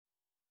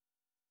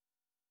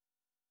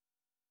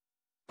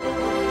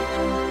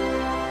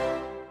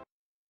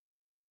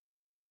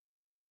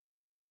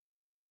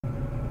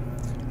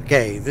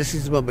Okay, this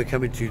is the one we're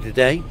coming to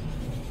today.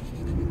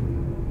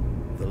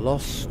 The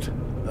Lost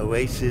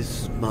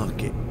Oasis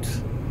Market.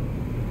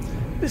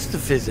 Mr.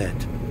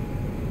 Fizzhead.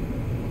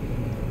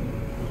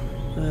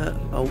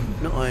 Oh,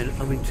 not iron.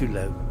 I mean too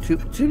low.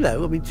 Too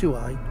low? I mean too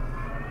high.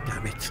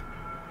 Damn it.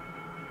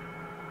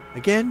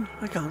 Again,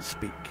 I can't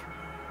speak.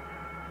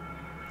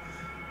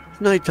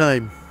 It's night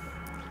time.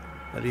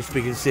 At least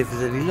we can see if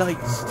there's any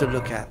lights to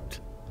look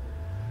at.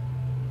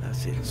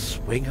 That's it.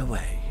 Swing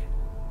away.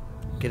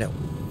 Get out.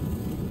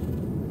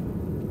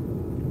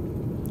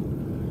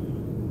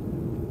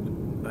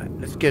 Right,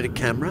 let's get a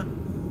camera.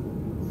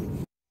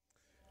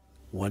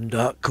 One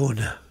dark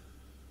corner.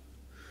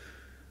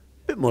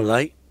 Bit more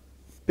light.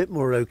 Bit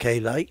more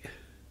okay light.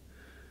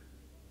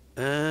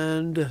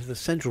 And the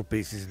central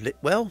piece is lit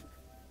well.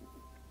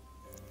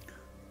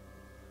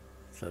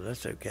 So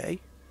that's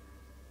okay.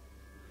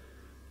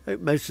 I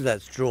hope most of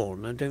that's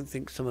drawn. I don't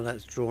think some of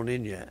that's drawn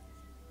in yet.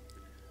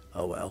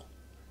 Oh well.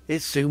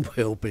 It soon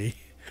will be.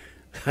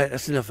 Right,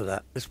 that's enough of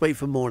that. Let's wait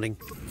for morning.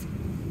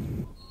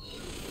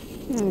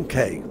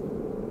 Okay.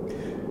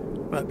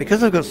 Right,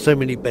 because I've got so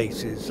many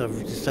bases, I've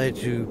decided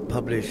to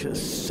publish a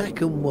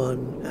second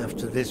one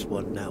after this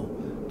one now,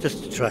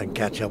 just to try and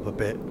catch up a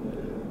bit.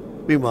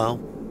 Meanwhile,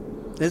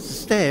 there's the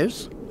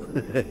stairs.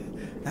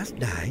 That's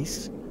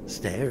nice.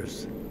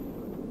 Stairs.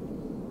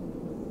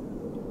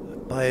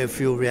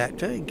 Biofuel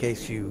reactor in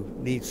case you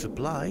need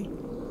supply.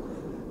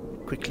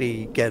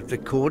 Quickly get the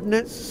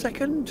coordinates a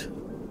second.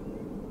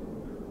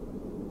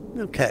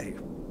 Okay.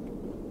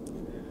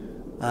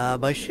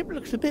 My ship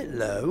looks a bit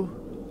low.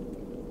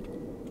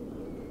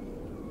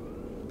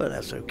 But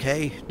that's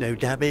okay. No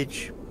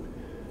damage.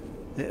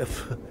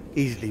 It'll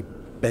easily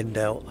bend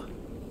out.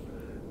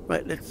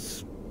 Right,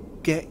 let's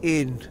get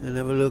in and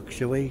have a look,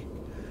 shall we?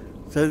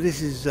 So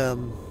this is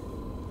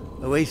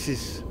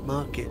Oasis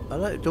Market. I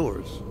like the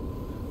doors.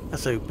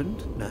 That's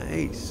opened.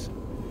 Nice.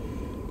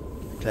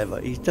 Clever.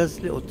 He does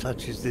little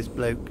touches, this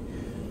bloke.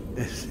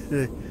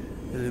 And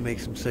it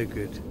makes him so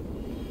good.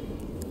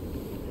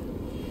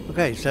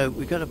 Okay, so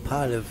we got a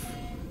pile of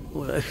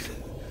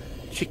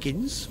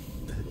chickens.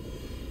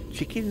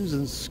 Chickens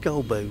and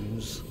skull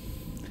bones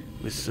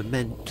with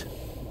cement.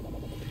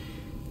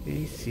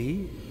 You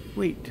see?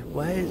 Wait,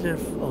 why is there...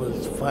 Oh,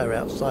 there's a fire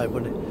outside,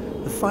 wasn't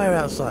it? The fire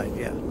outside,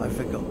 yeah, I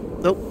forgot.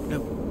 Nope,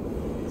 no.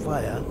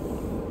 Fire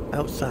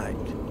outside.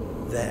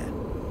 There.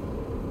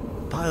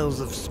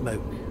 Piles of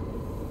smoke.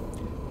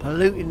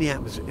 Polluting the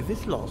atmosphere. If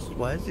it's lost,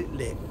 why is it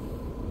lit?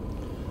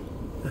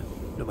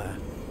 No matter.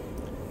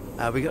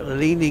 We got the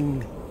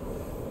leaning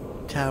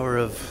tower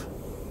of...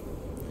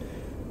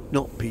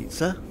 Not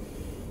pizza.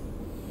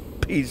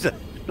 Pizza,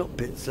 not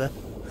pizza.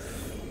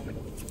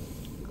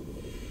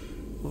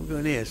 What we've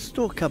got here?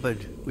 Store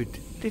cupboard with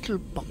little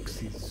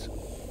boxes.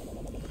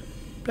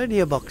 Plenty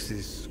of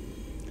boxes.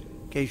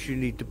 In case you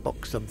need to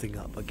box something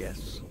up, I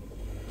guess.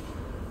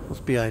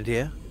 What's the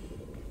idea?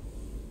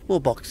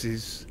 More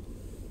boxes.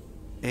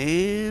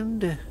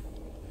 And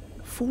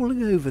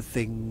falling over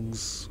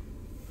things.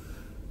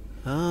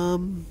 I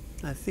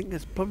think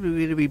that's probably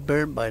going to be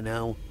burnt by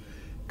now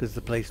because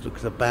the place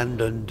looks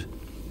abandoned.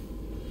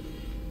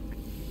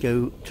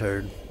 Go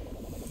turn.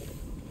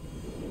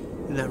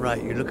 Isn't that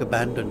right? You look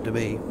abandoned to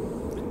me.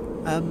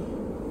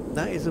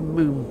 That is a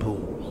moon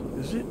pool,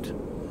 is it?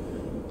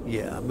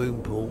 Yeah, a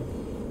moon pool.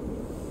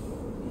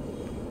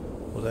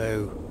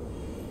 Although,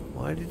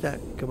 why did that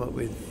come up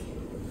with...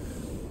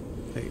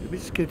 Hey, let me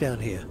just go down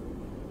here.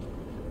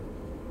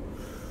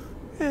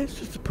 Yeah, it's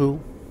just a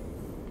pool.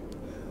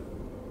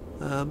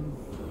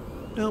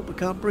 Nope, we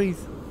can't breathe.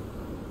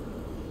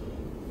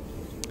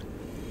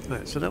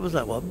 Right, so that was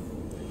that one.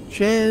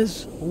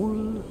 Chairs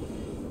all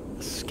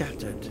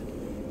scattered.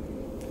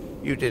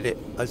 You did it.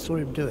 I saw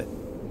him do it.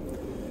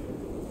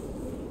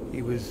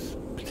 He was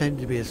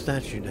pretending to be a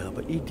statue now,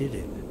 but he did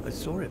it. I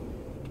saw him.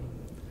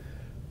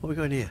 What have we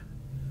got in here?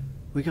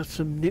 We got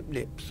some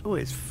nip-nips. Oh,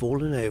 it's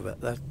fallen over.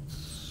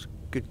 That's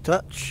good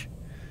touch.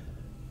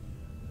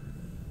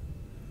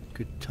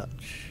 Good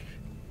touch.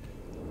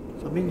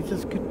 So, I mean, he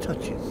does good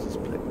touches, this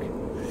bloke.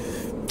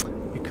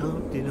 You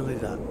can't deny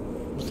that.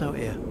 What's out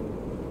here?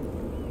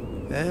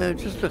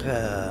 Just like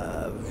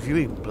a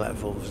viewing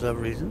platform for some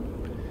reason.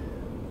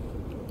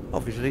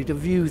 Obviously to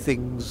view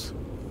things.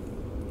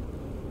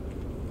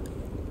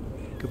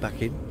 Go back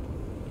in.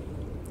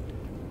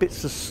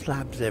 Bits of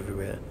slabs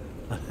everywhere.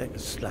 I like the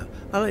slab.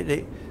 I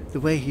like the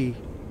way he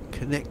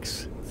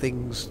connects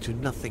things to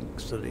nothing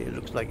so that it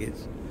looks like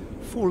it's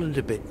fallen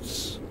to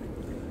bits.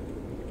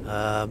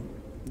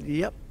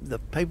 Yep, the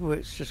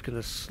paperwork's just going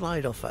to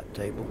slide off that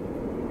table.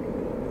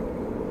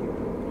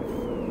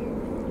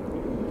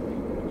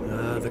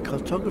 The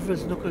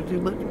cartographer's not going to do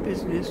much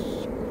business.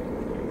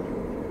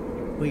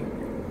 Wait,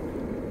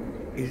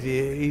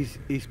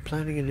 he's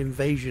planning an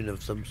invasion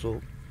of some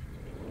sort.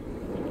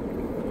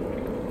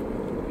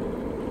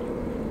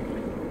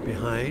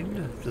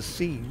 Behind the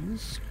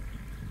scenes,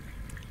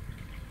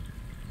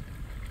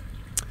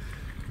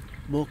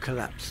 more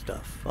collapsed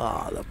stuff.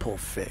 Ah, the poor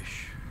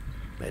fish.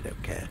 They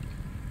don't care.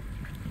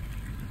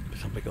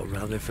 Something got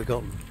round, they've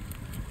forgotten.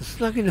 The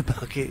slug in the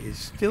bucket is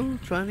still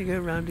trying to go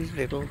around his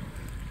little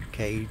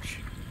cage.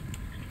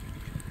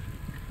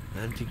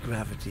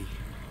 Anti-gravity.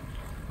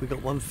 We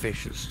got one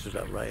fish that stood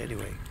up right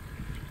anyway.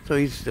 So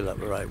he's still up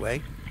the right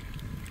way.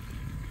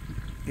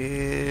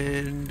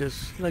 And the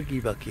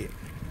sluggy bucket.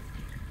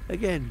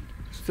 Again,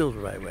 still the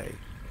right way.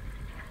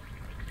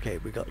 Okay,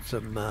 we got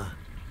some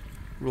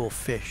raw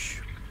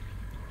fish.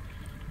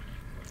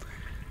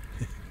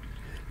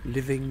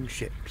 Living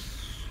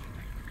ships.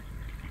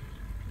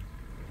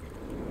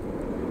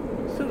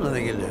 Still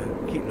nothing in there.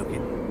 Keep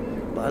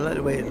looking. But I like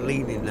the way it's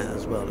leaning that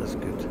as well. That's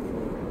good.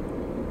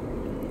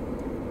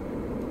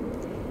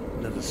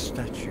 Another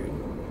statue.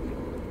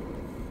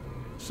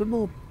 Some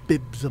more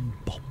bibs and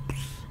bobs.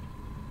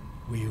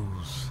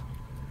 Wheels.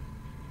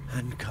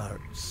 Hand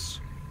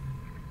carts.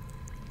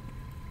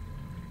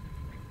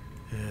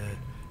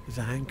 There's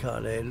a hand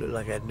cart there. It looked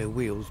like it had no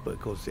wheels, but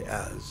of course it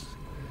has.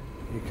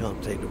 You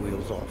can't take the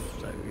wheels off,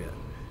 so yeah,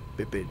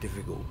 bit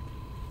difficult.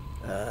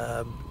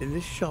 In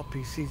this shop,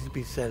 he seems to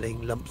be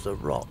selling lumps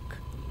of rock.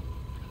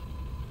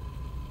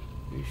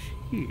 You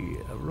see,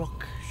 a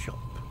rock shop.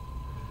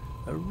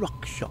 A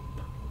rock shop.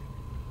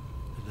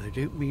 And I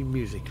don't mean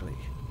musically.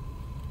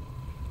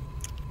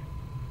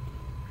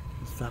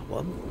 That's that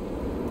one.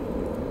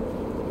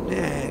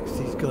 Next,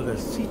 he's got a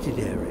seated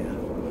area.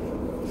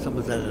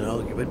 Someone's had an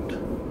argument.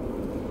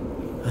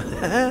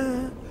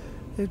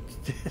 It's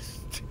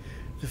just,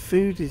 the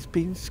food has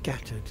been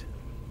scattered.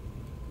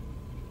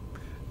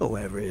 Or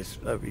whatever it is.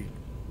 I mean,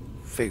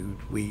 food,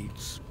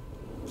 weeds,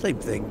 same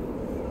thing.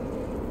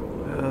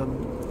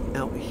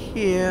 Out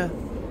here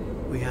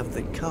we have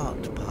the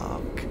cart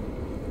park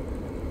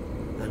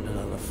and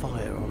another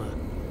fire on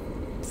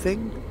a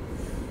thing.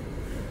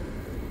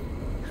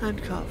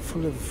 Handcart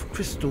full of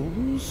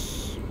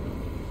crystals.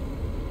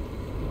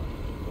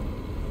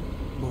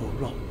 More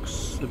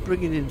rocks. They're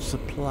bringing in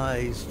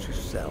supplies to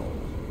sell.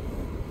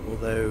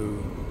 Although,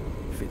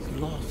 if it's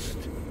lost,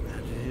 how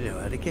do you know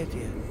how to get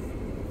here?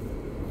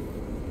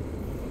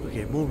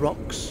 Okay, more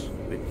rocks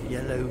with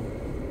yellow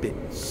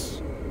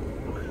bits.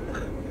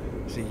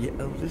 See,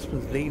 oh, this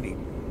one's leaning.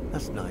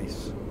 That's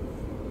nice.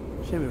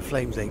 Shame the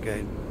flames ain't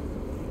going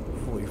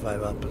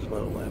 45 up as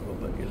well or whatever,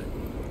 but you know,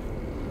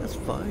 that's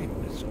fine.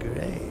 It's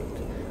great.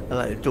 I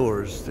like the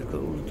doors. They've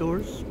got all the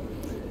doors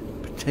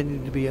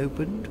pretending to be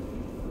opened.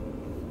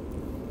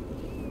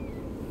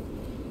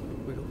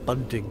 We've got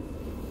bunting.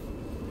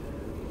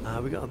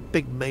 We've got a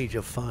big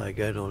major fire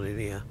going on in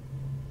here.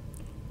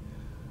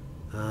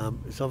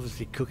 It's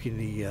obviously cooking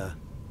the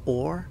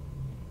ore.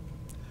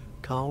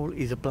 Carl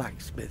is a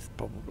blacksmith,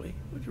 probably.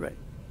 What do you reckon?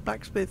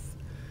 Blacksmith?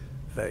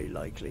 Very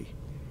likely.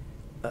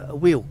 A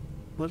wheel.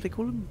 What do they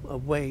call them? A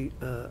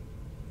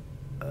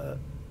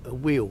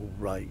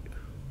wheelwright.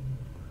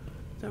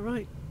 Is that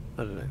right?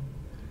 I don't know.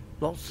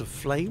 Lots of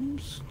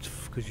flames,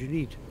 because you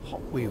need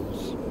hot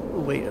wheels.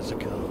 Oh wait, that's a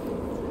car.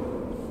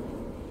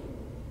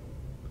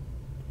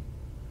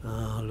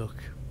 Ah, look.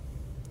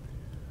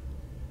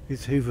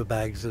 His Hoover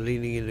bags are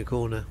leaning in the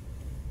corner.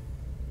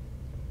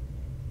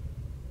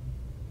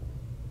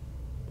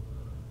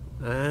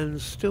 And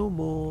still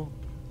more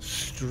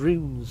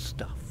strewn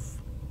stuff.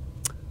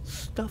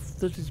 Stuff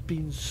that has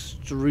been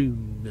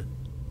strewn.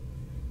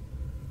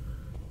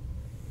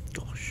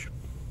 Gosh.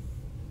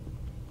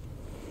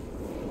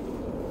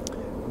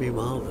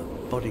 Meanwhile, the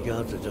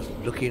bodyguards are just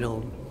looking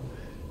on.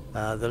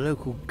 The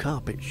local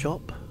carpet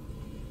shop.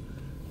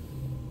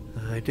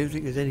 I don't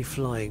think there's any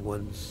flying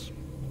ones.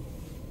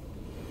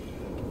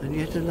 And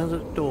yet another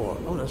door.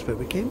 Oh, that's where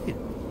we came in.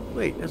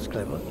 Wait, that's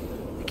clever.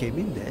 We came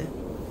in there.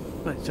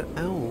 Right, so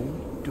how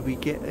do we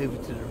get over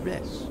to the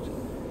rest?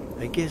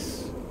 I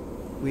guess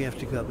we have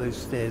to go up those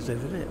stairs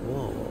over there.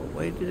 Whoa,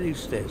 where did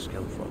those stairs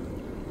come from?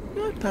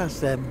 Did I pass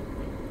them?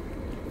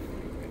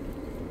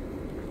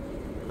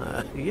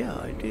 Yeah,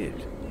 I did.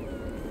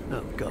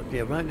 Oh god,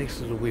 yeah, right next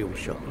to the wheel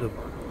shop, the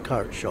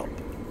cart shop.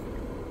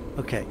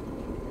 Okay.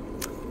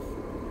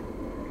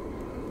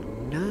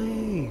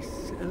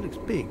 Nice. That looks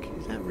big.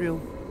 Is that real?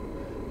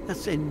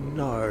 That's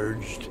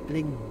enlarged, an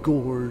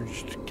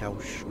engorged cow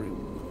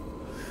shroom.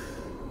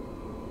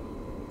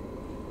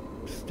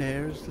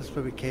 Stairs, that's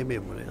where we came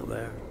in when out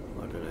there.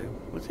 I don't know.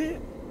 Was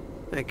it?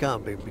 It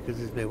can't be because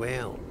there's no way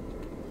out.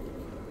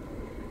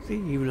 See,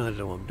 even I don't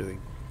know what I'm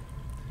doing.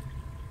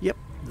 Yep,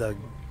 the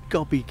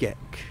Gobbygek.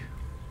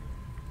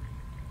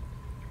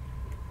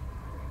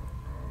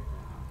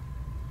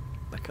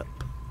 Back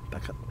up,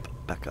 back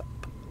up, back up.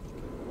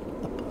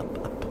 Up,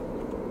 up, up.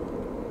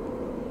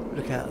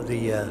 Look out of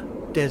the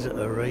desert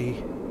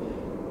array.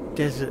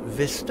 Desert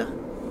vista.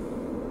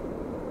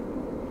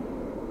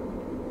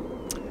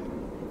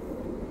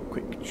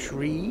 Quick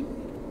tree.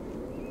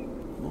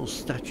 More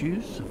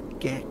statues of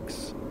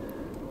Gex.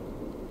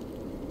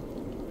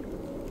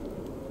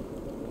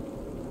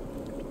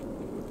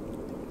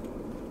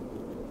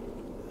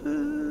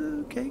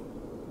 Okay.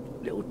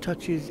 Little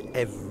touches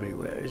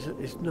everywhere.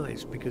 It's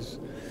nice because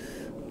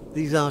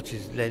these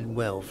arches lend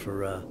well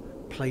for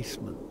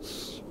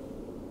placements.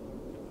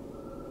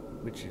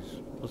 Which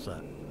is, what's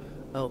that?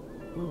 Oh,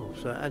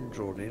 so I hadn't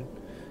drawn in.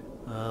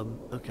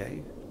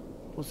 Okay.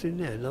 What's in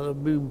there? Another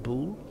moon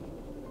pool.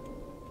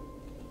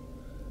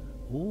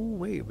 Oh,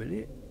 wait a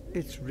minute.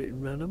 It's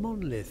written round a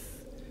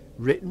monolith.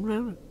 Written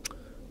round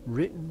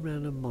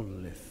a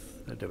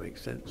monolith. That don't make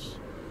sense.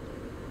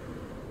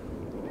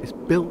 It's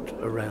built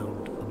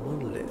around a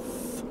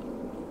monolith.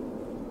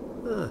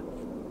 Ah,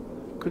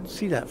 couldn't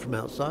see that from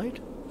outside.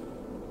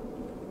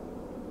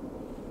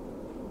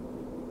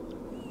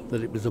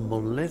 That it was a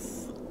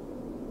monolith.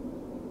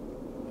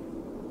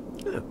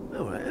 Oh,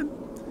 alright then.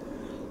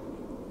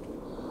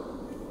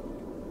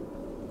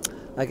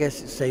 I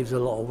guess it saves a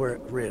lot of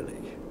work,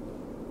 really.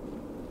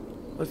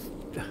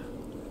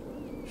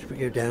 Should we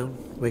go down?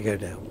 We go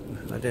down.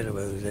 I don't know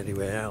whether there's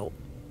anywhere out.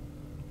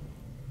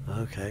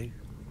 Okay.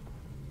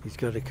 He's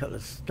got a couple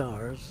of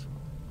stars.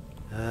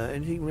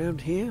 Anything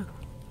around here?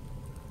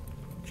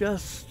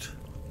 Just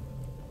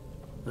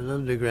an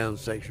underground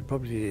section,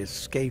 probably the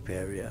escape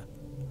area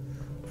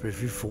for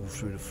if you fall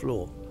through the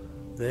floor.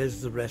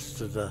 There's the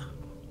rest of the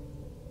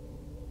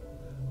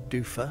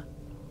doofer,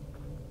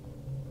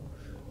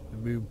 the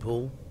moon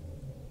pool.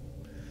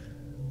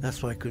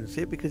 That's why I couldn't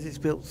see it, because it's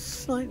built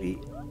slightly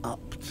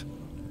upped.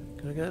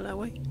 Can I go that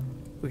way?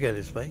 We go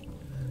this way.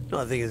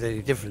 Not I think it's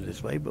any different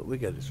this way, but we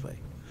go this way.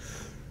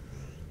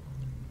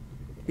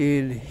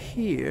 In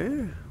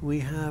here we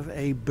have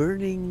a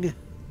burning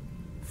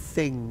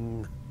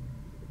thing.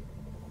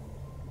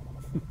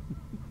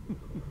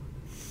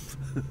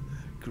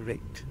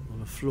 Grate,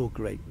 on a floor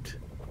grate.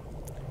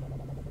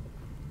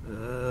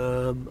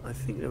 I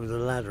think there was a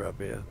ladder up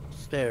here.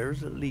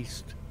 Stairs at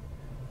least.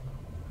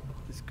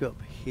 Let's go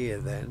up here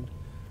then.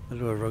 I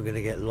don't know if I'm going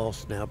to get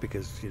lost now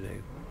because, you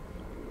know,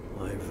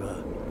 I've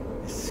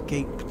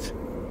escaped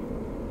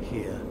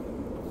here.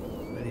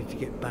 I need to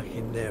get back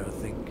in there, I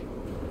think.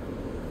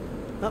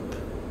 Up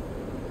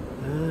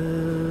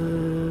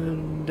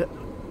and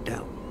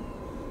down.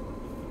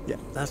 Yeah,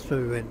 that's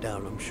where we went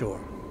down, I'm sure.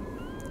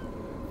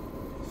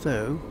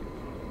 So,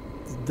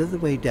 the other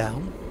way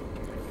down,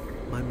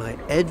 my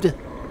Ed.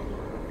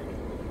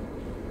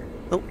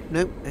 Oh,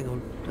 no, hang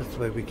on, that's the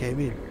way we came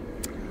in.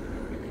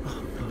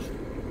 Oh, God.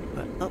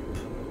 Right, up.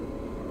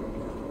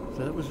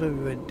 So that was where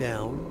we went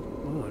down.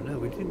 Oh, no,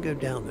 we didn't go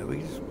down there, we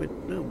just went,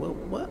 no, well,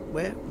 what,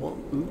 where, what,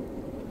 who?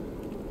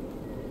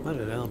 I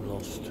don't know, I'm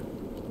lost.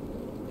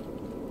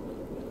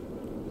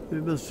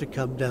 We must have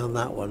come down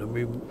that one, and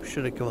we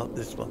should have come up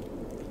this one.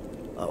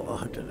 Oh,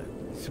 I don't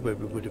know. This is where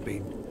we would have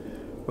been.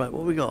 Right,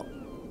 what we got?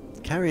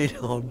 Carrying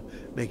on,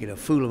 making a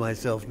fool of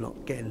myself,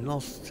 not getting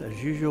lost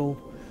as usual.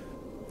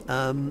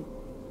 Down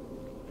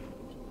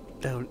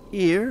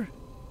here.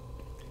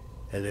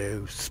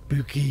 Hello,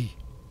 spooky.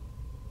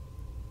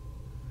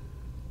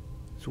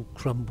 It's all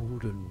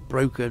crumbled and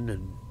broken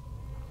and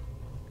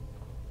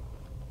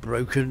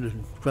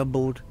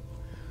crumbled.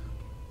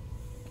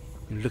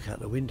 You look out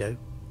the window.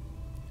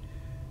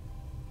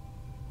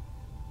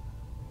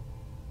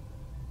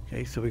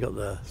 Okay, so we got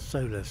the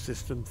solar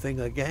system thing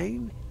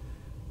again.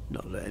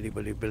 Not that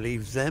anybody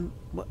believes them.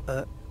 What,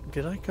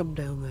 did I come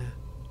down there?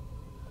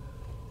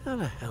 How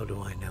the hell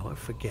do I know? I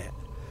forget.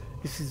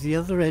 This is the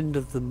other end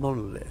of the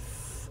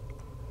monolith.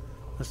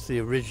 That's the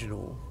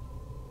original.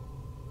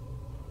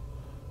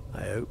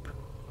 I hope.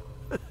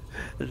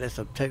 Unless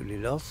I'm totally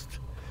lost.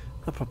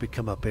 I'll probably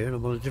come up here and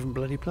I'm on a different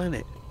bloody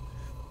planet.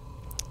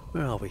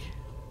 Where are we?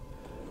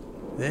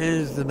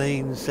 There's the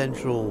main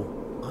central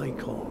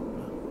icon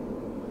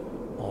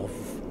of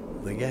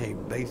the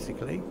game,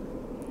 basically.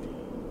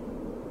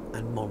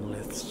 And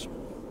monoliths.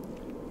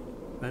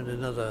 And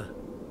another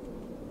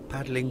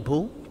paddling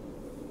pool.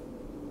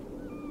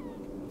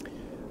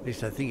 At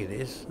least I think it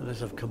is,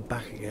 unless I've come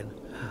back again.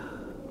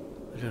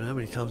 I don't know how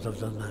many times I've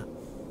done that.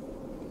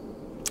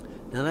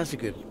 Now that's a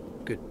good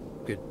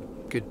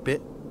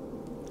bit.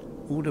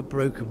 All the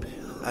broken bit.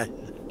 I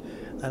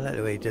like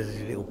the way he does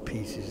his little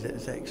pieces.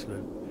 That's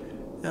excellent.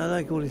 I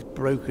like all this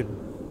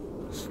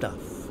broken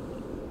stuff.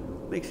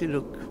 Makes it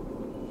look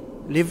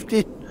lived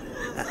in.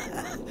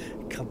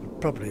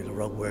 Probably the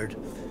wrong word.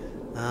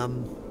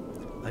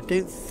 I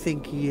don't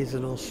think he is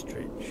an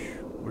ostrich.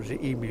 Or is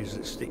it emus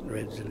that stick their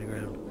heads in the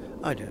ground?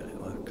 I don't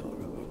know. I can't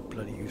remember.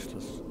 Bloody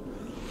useless.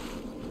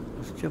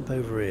 Let's jump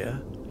over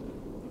here.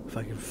 If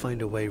I can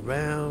find a way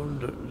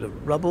round the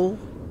rubble.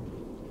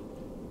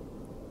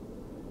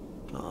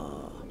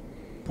 Ah,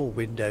 poor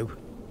window.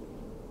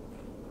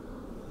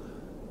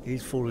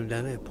 He's falling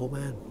down there, poor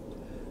man.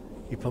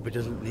 He probably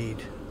doesn't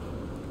need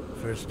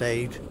first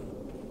aid.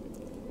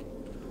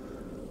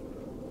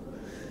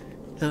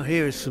 Now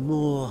here is some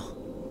more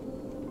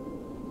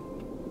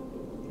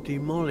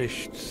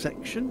demolished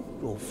section,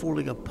 or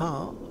falling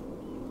apart.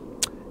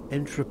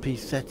 Entropy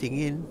setting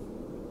in.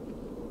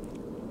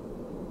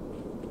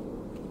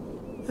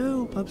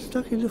 Help, I'm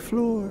stuck in the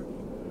floor.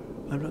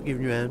 I'm not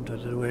giving you a hand, I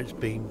don't know where it's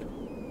been.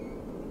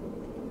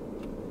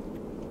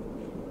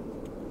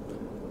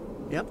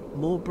 Yep,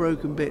 more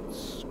broken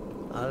bits.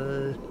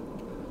 I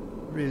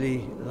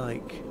really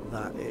like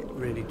that. It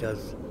really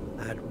does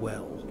add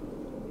well.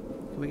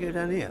 Can we go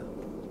down here?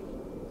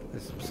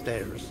 There's some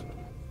stairs.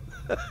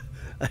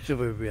 I don't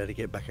know if we had to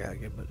get back out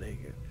again, but there you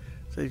go.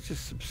 So it's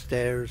just some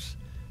stairs,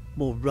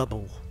 more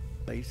rubble,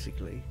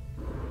 basically.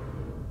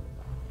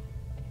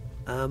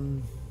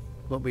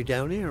 Weren't we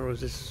down here, or is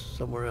this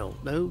somewhere else?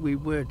 No, we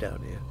were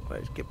down here. Right,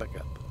 let's get back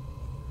up.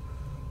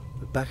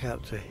 We're back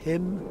out to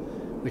him,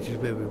 which is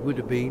where we would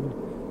have been.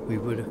 We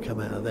would have come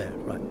out of there.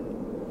 Right.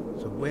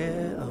 So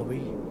where are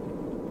we?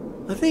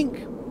 I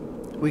think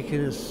we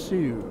can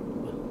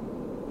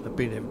assume I've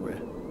been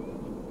everywhere.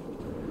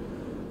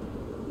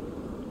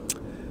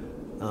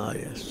 Ah,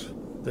 yes.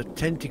 The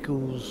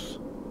tentacles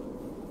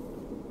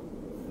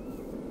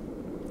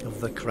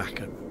of the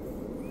Kraken.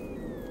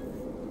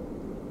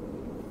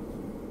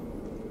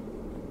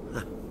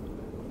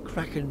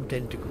 Kraken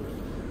tentacles.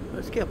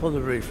 Let's get up on the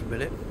roof a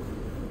minute,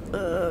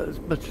 as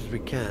much as we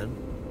can.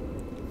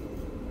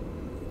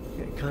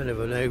 Get kind of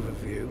an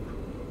overview.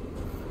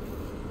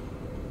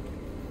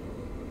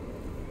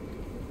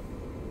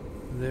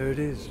 And there it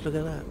is. Look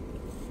at that.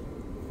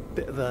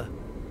 Bit of a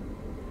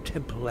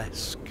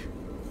temple-esque.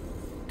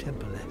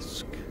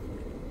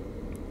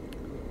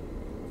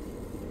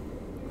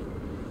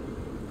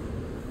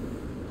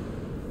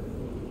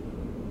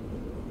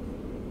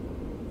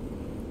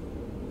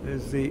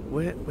 There's the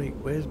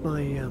where's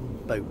my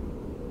boat?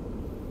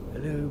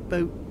 Hello,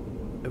 boat.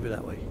 Over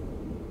that way.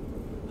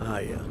 Ah,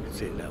 yeah, I can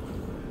see it now.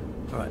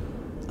 All right,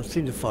 I've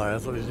seen the fire. I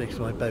thought it was next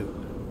to my boat,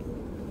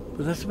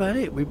 but that's about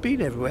it. We've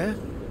been everywhere.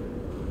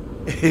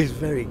 It is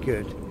very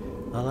good.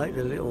 I like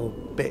the little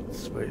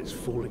bits where it's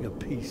falling to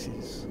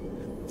pieces,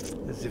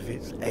 as if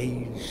it's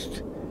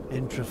aged.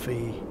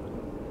 Entropy,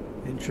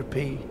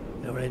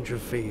 or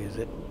entropy, is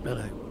it? I don't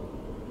know.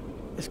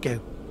 Let's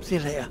go. See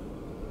you later.